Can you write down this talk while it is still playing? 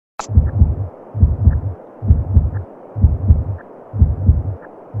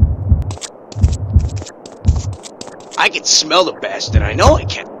I can smell the bastard, I know I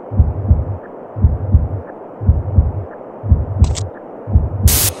can.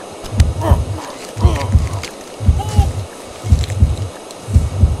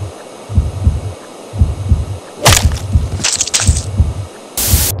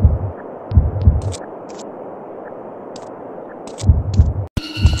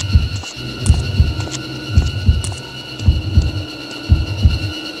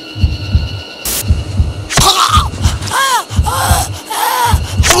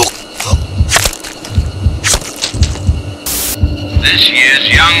 This year's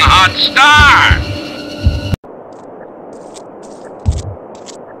young hot star!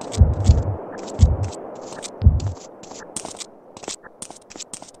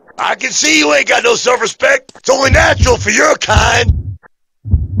 I can see you ain't got no self-respect. It's only natural for your kind.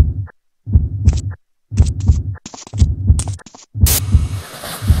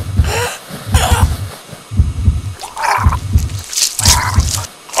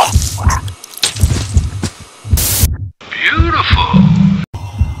 Beautiful.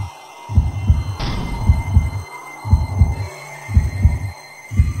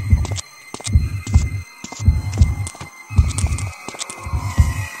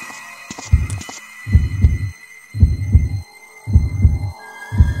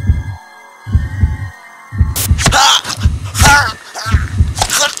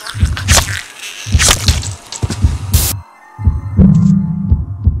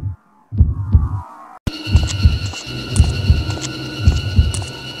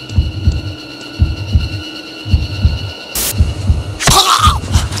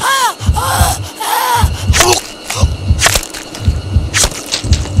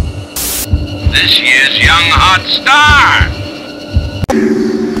 This year's young hot star!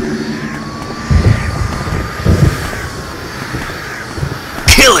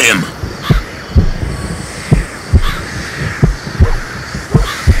 Kill him!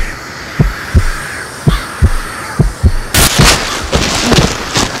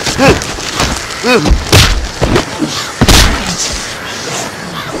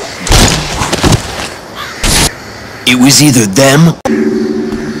 It was either them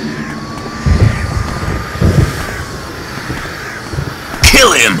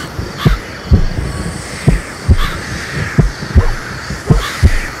kill him!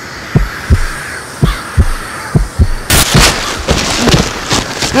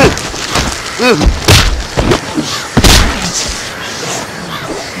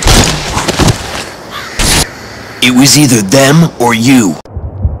 It was either them or you.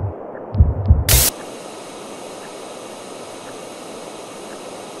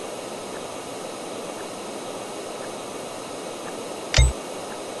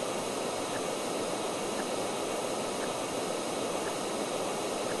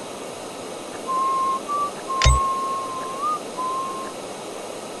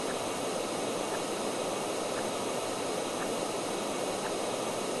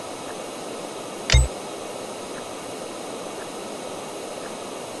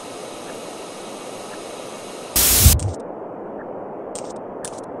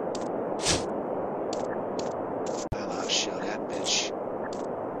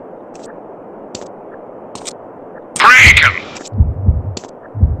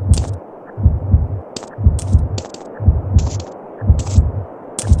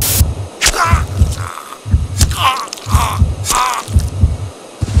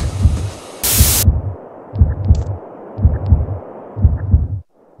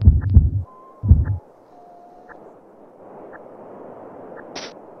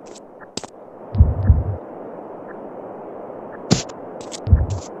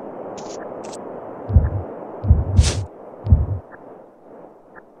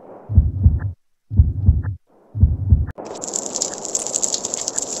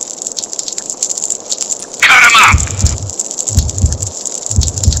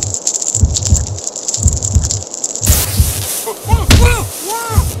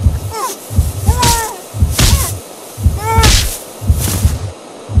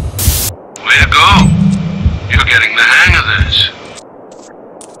 Way to go. You're getting the hang of this.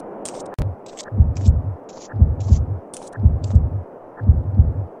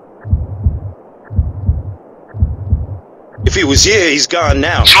 If he was here, he's gone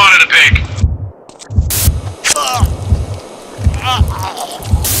now. Slaughter the pig.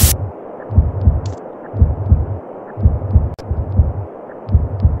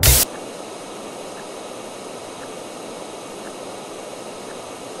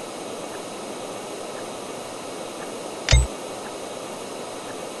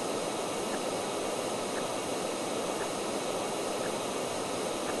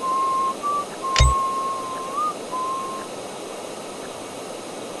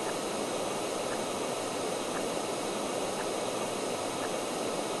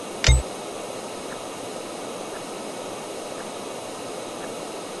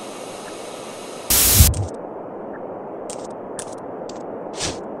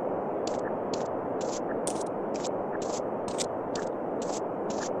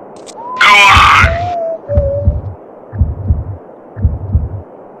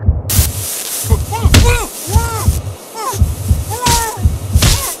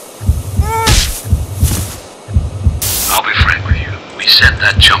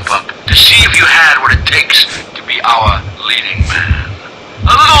 that jump up to see if you had what it takes to be our leading man.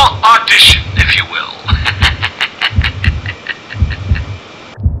 A little audition, if you will.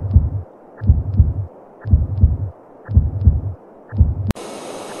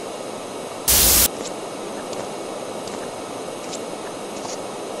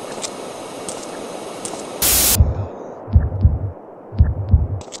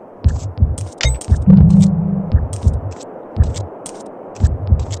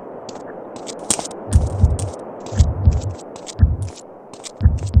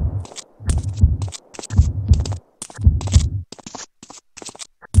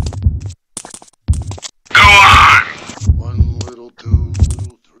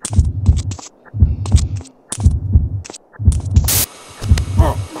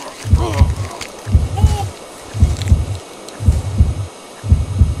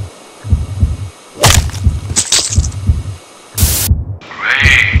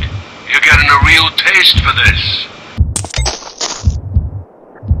 For this.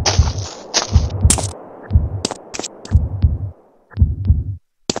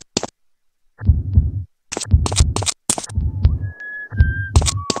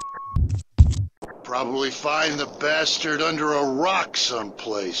 Probably find the bastard under a rock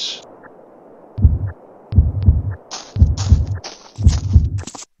someplace.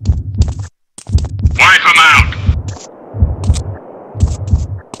 Wipe him out!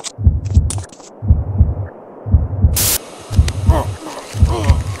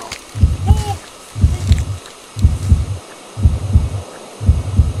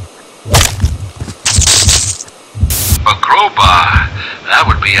 A crowbar, that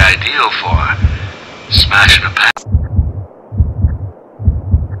would be ideal for smashing a pan.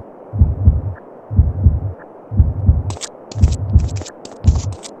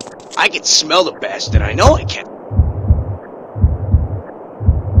 I can smell the bastard, I know I can.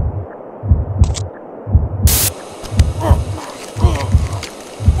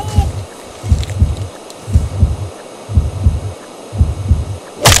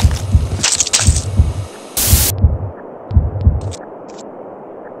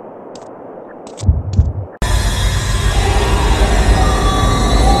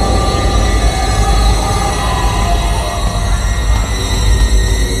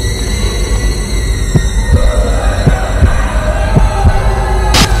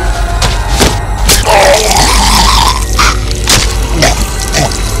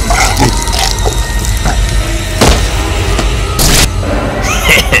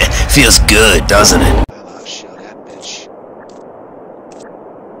 Feels good, doesn't it? Well, I'll show that bitch.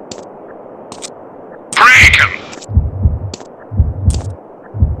 Break him!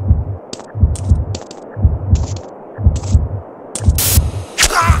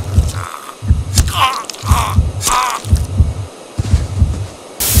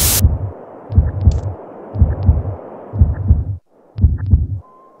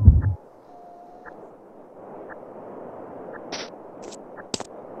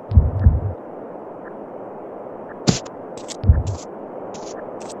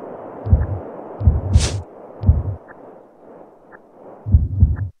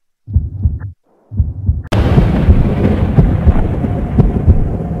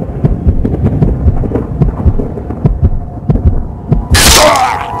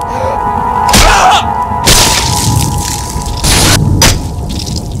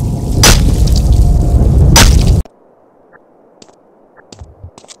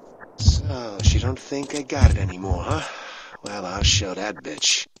 So, she don't think I got it anymore, huh? Well, I'll show that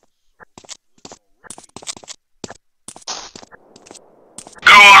bitch.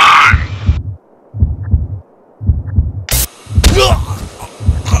 Go on!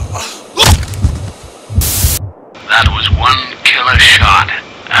 That was one killer shot.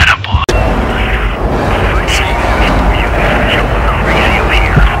 Attaboy.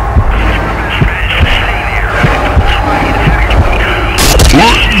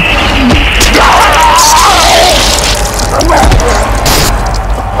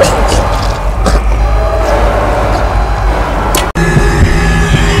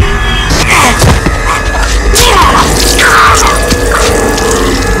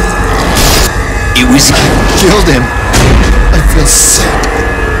 It was killed him. I feel sick.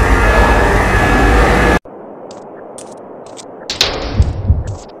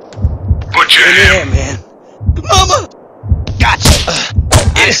 Put your Yeah, hand. man. Mama! Gotcha!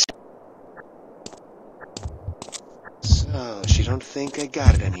 Yes. So, she don't think I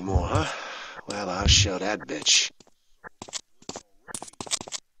got it anymore, huh? Well, I'll show that bitch.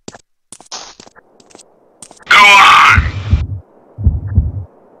 Go on!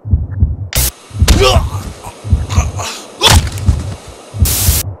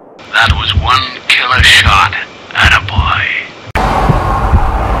 That was one killer shot. Attaboy.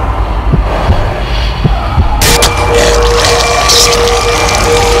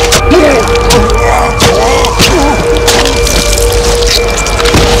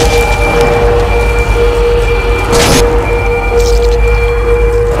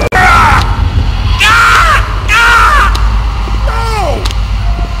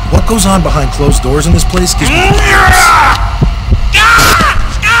 What goes on behind closed doors in this place gives me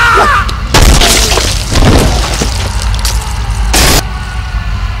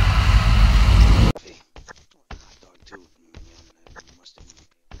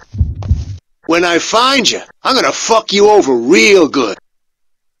When I find you, I'm gonna fuck you over real good.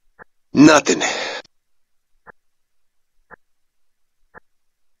 Nothing.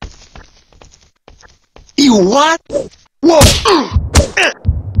 You what? Whoa!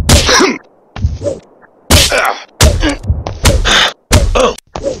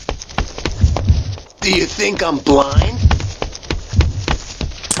 Do you think I'm blind?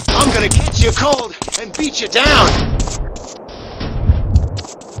 I'm gonna catch you cold and beat you down.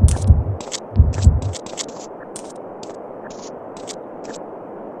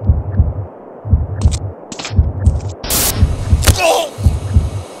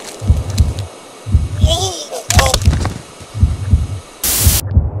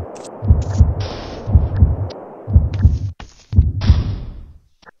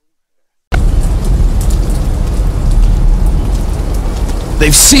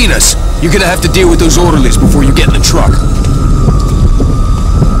 They've seen us! You're gonna have to deal with those orderlies before you get in the truck.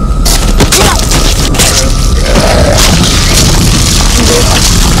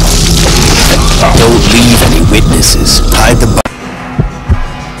 Don't leave any witnesses. Hide the body.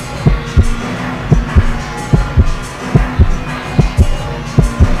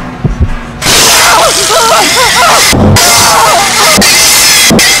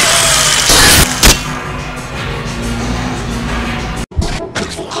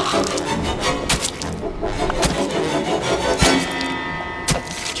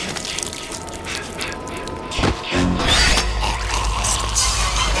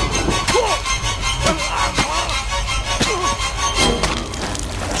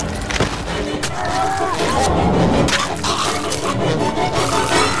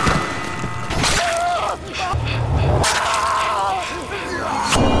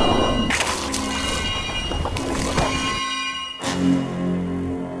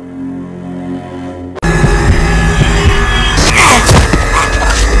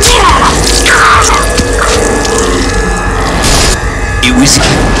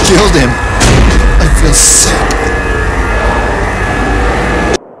 Killed him. I feel sick.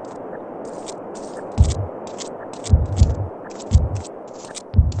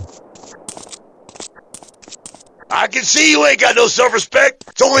 I can see you ain't got no self-respect.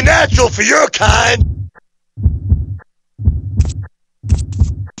 It's only natural for your kind.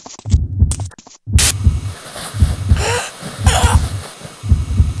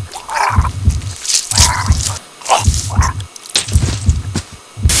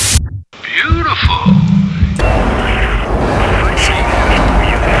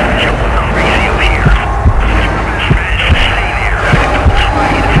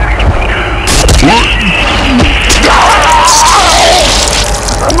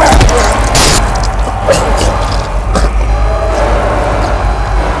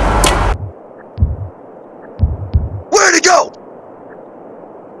 Where'd he go?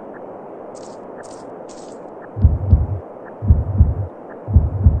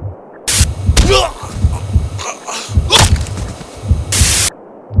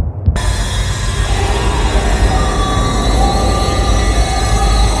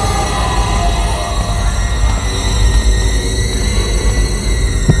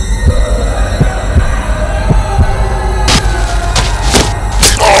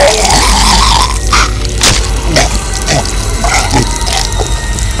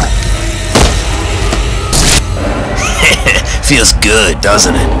 Feels good,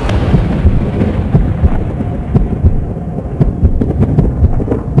 doesn't it?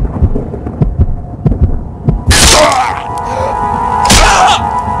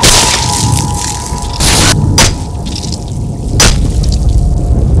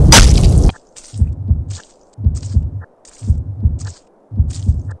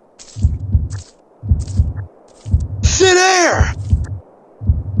 Sit there!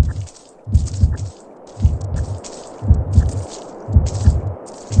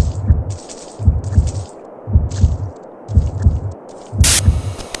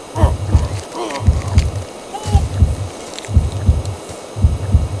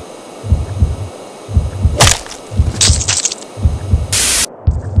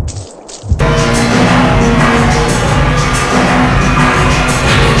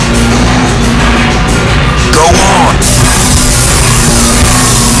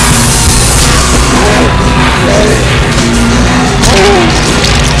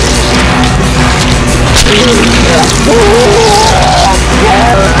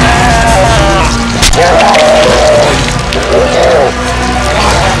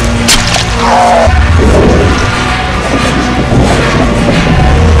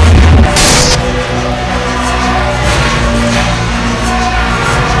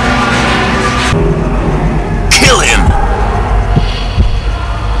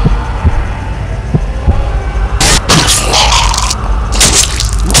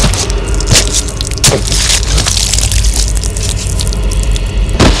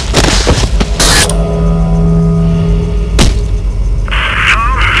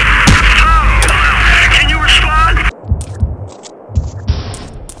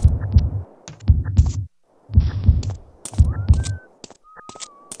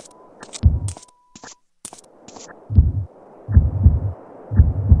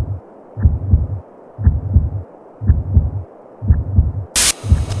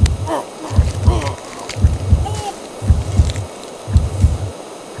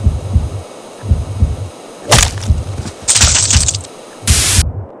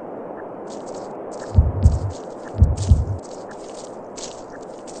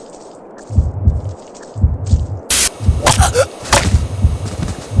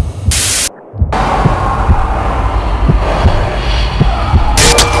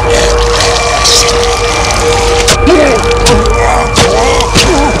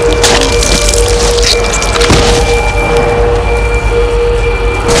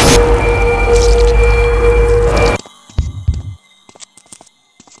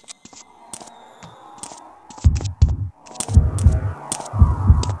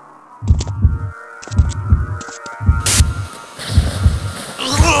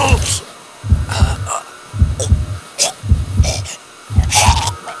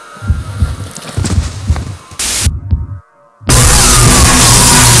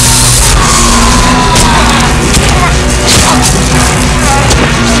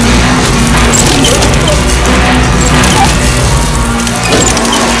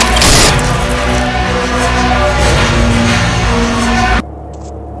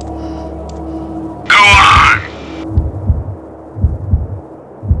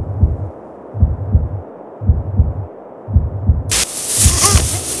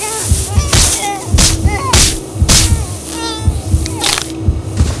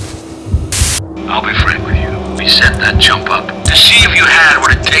 I'll be frank with you. We set that jump up to see if you had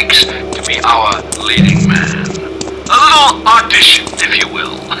what it takes to be our leading man. A little audition, if you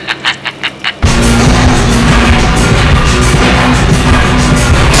will.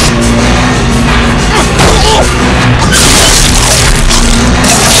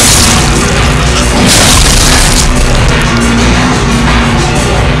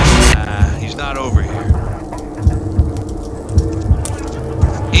 He's not over here.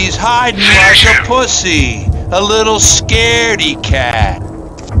 He's hiding like a pussy, a little scaredy cat.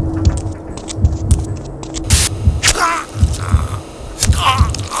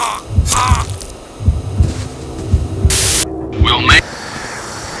 We'll make...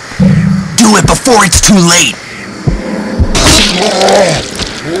 Do it before it's too late!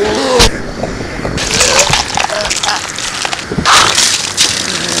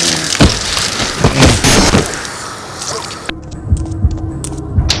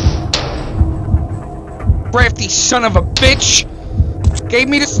 Crafty son of a bitch! Gave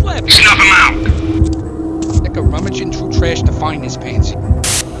me the slip! Snuff him out! Like a rummaging through trash to find this pansy.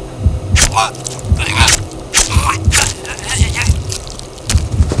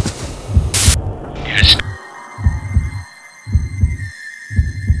 Yes.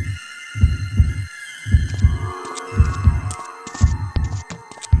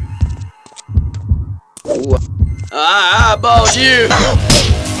 I eyeballed you!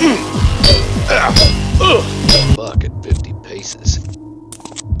 Fuck at 50 paces.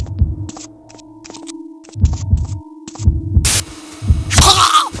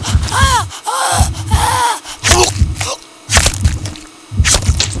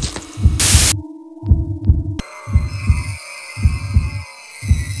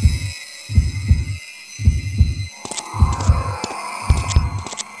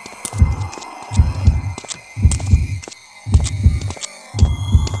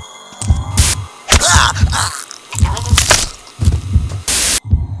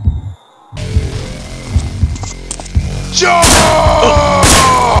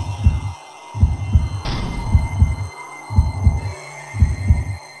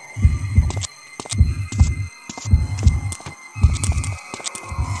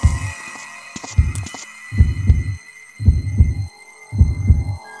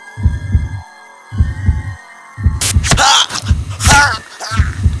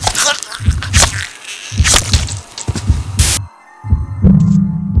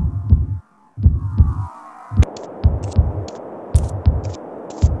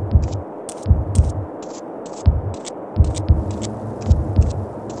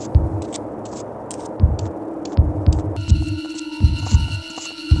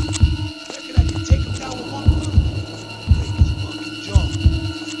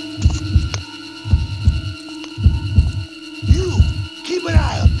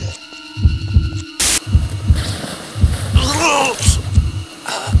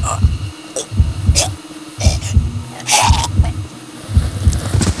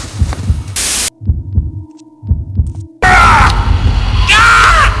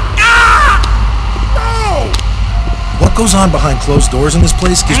 What goes on behind closed doors in this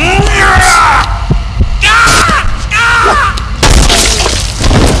place gives me the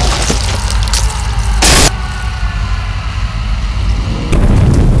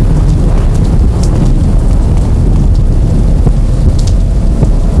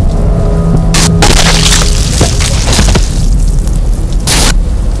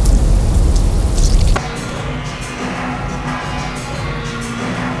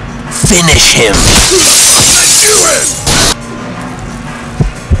Finish him!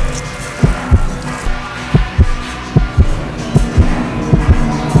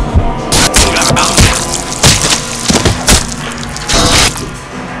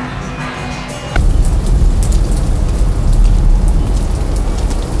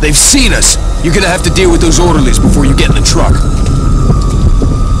 They've seen us! You're gonna have to deal with those orderlies before you get in the truck.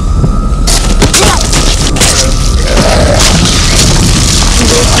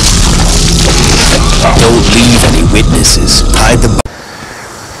 Don't leave any witnesses. Hide the...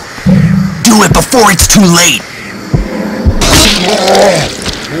 Do it before it's too late!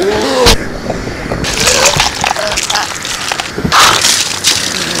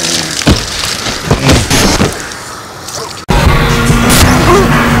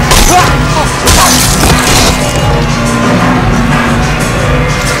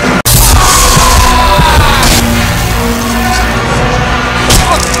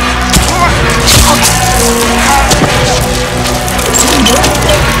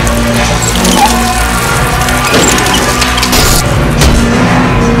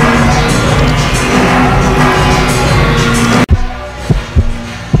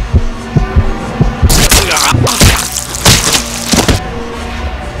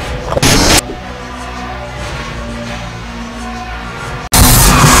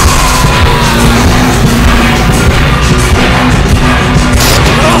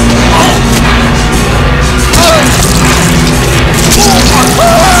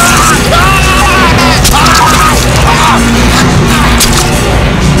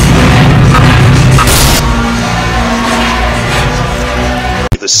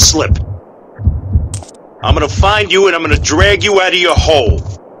 The slip. I'm gonna find you and I'm gonna drag you out of your hole.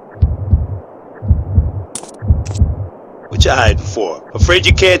 What you hiding for? Afraid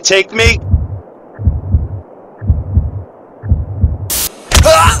you can't take me?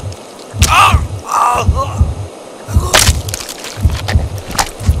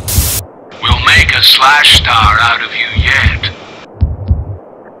 We'll make a slash star out of you yet.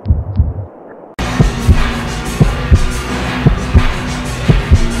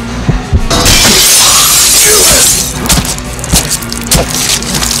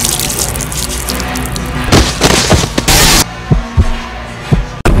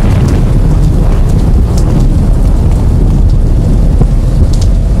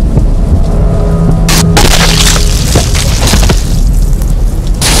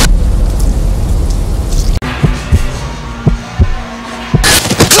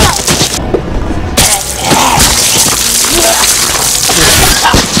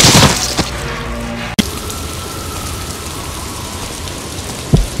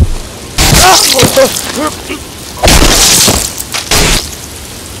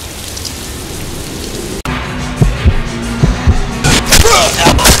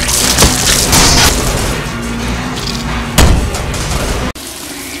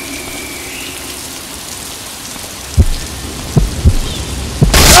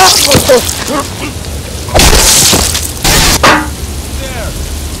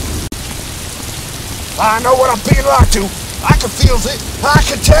 I know what I'm being lied to. I can feel it. I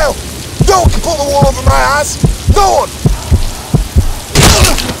can tell. No one can pull the wool over my eyes. No one.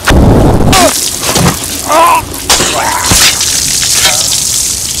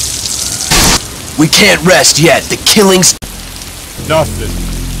 We can't rest yet. The killing's... Nothing.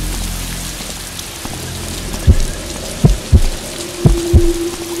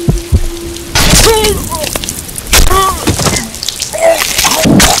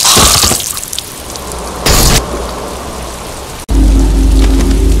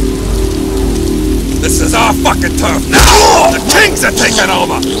 This is our fucking turf now! The kings are taking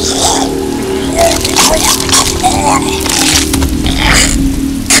over!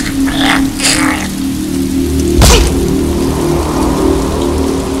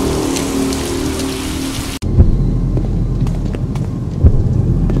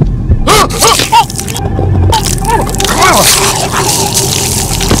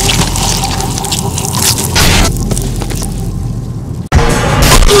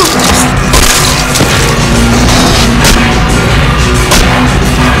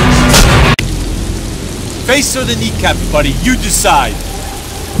 Face or the kneecap, buddy, you decide.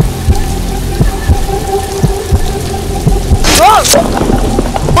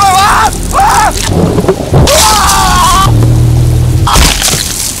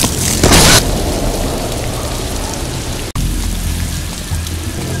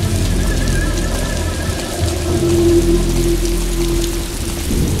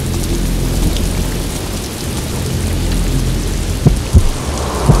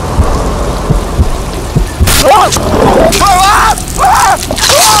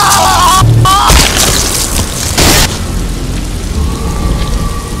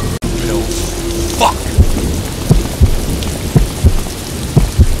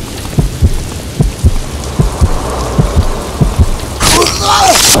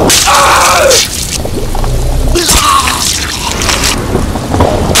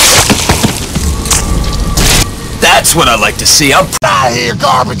 That's what I like to see. I'm Out of here,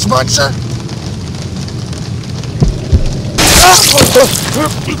 garbage muncher!